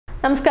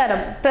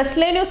നമസ്കാരം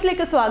PressLive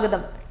ന്യൂസിലേക്ക്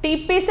സ്വാഗതം.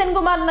 TP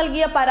സെൻകുമാർ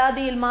നൽകിയ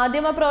പരാതിയിൽ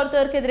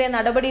മാധ്യമപ്രവർത്തകർക്കെതിരെ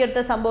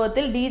നടപടിയെടുത്ത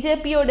സംഭവത്തിൽ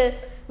DJPയോട്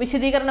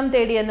വിശദീകരണം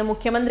തേടിയെന്ന്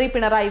മുഖ്യമന്ത്രി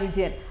പിണറായി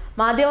വിജയൻ.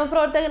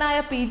 മാധ്യമപ്രവർത്തകനായ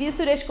PG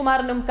സുരേഷ്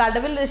കുമാറിനും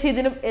കടവിൽ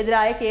റഷീദിനും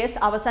എതിരായ കേസ്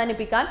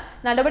അവസാനിപ്പിക്കാൻ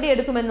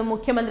നടപടിയെടുക്കുമെന്നും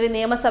മുഖ്യമന്ത്രി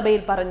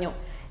നിയമസഭയിൽ പറഞ്ഞു.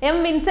 M.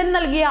 വിൻസെന്റ്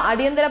നൽകിയ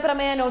അടിയന്തര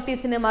പ്രമേയ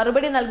നോട്ടീസിന്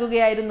മറുപടി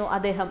നൽകുകയായിരുന്നു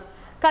അദ്ദേഹം.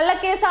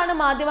 കള്ളക്കേസാണ്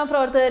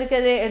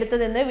മാധ്യമപ്രവർത്തകർക്കെതിരെ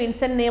എടുത്തതെന്ന്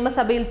വിൻസെന്റ്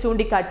നിയമസഭയിൽ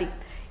ചൂണ്ടിക്കാട്ടി.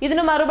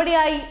 ഇതിനു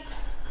മറുപടിയായി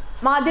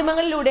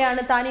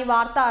മാധ്യമങ്ങളിലൂടെയാണ് താൻ ഈ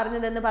വാർത്ത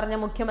അറിഞ്ഞതെന്ന് പറഞ്ഞ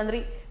മുഖ്യമന്ത്രി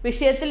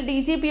വിഷയത്തിൽ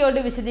DGPയോട്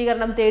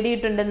വിശദീകരണം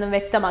തേടിയിട്ടുണ്ടെന്നും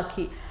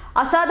വ്യക്തമാക്കി.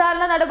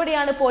 അസാധാരണ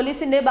നടപടിയാണ്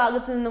പോലീസിന്റെ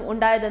ഭാഗത്തു നിന്നും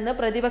ഉണ്ടായതെന്ന്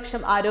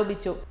പ്രതിപക്ഷം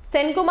ആരോപിച്ചു.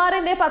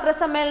 സെൻകുമാറിന്റെ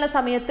പത്രസമ്മേളന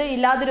സമയത്ത്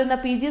ഇല്ലാതിരുന്ന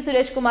PG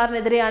സുരേഷ്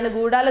കുമാറിനെതിരെയാണ്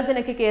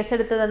ഗൂഢാലോചനയ്ക്ക്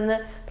കേസെടുത്തതെന്ന്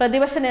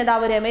പ്രതിപക്ഷ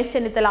നേതാവ് രമേശ്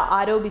ചെന്നിത്തല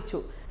ആരോപിച്ചു.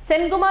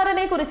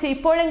 സെൻകുമാറിനെ കുറിച്ച്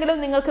ഇപ്പോഴെങ്കിലും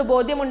നിങ്ങൾക്ക്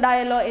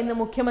ബോധ്യമുണ്ടായല്ലോ എന്ന്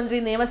മുഖ്യമന്ത്രി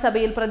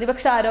നിയമസഭയിൽ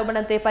പ്രതിപക്ഷ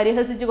ആരോപണത്തെ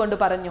പരിഹസിച്ചുകൊണ്ട്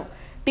പറഞ്ഞു.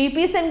 TP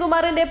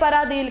സെൻകുമാറിന്റെ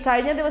പരാതിയിൽ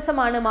കഴിഞ്ഞ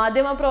ദിവസമാണ്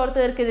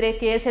മാധ്യമപ്രവർത്തകർക്കെതിരെ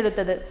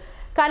കേസെടുത്തത്.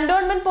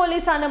 കന്റോൺമെന്റ്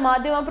പോലീസാണ്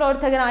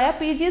മാധ്യമപ്രവർത്തകനായ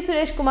PG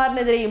സുരേഷ്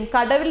കുമാറിനെതിരെയും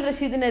കടവിൽ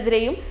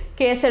റഷീദിനെതിരെയും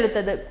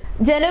കേസെടുത്തത്.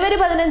 ജനുവരി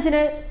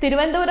 15-ന്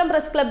തിരുവനന്തപുരം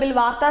പ്രസ് ക്ലബ്ബിൽ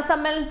വാർത്താ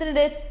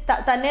സമ്മേളനത്തിനിടെ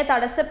തന്നെ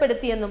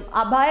തടസ്സപ്പെടുത്തിയെന്നും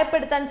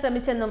അപായപ്പെടുത്താൻ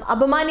ശ്രമിച്ചെന്നും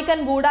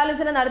അപമാനിക്കാൻ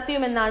ഗൂഢാലോചന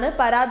നടത്തിയുമെന്നാണ്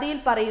പരാതിയിൽ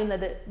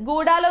പറയുന്നത്.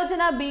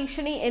 ഗൂഢാലോചന,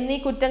 ഭീഷണി എന്നീ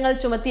കുറ്റങ്ങൾ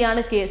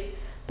ചുമത്തിയാണ് കേസ്.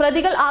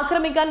 പ്രതികൾ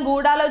ആക്രമിക്കാൻ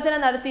ഗൂഢാലോചന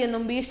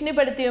നടത്തിയെന്നും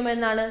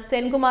ഭീഷണിപ്പെടുത്തിയുമെന്നാണ്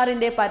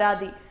സെൻകുമാറിന്റെ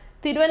പരാതി.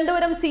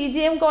 തിരുവനന്തപുരം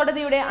CJM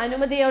കോടതിയുടെ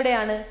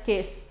അനുമതിയോടെയാണ്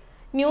case.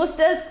 News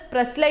desk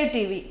PressLive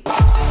TV.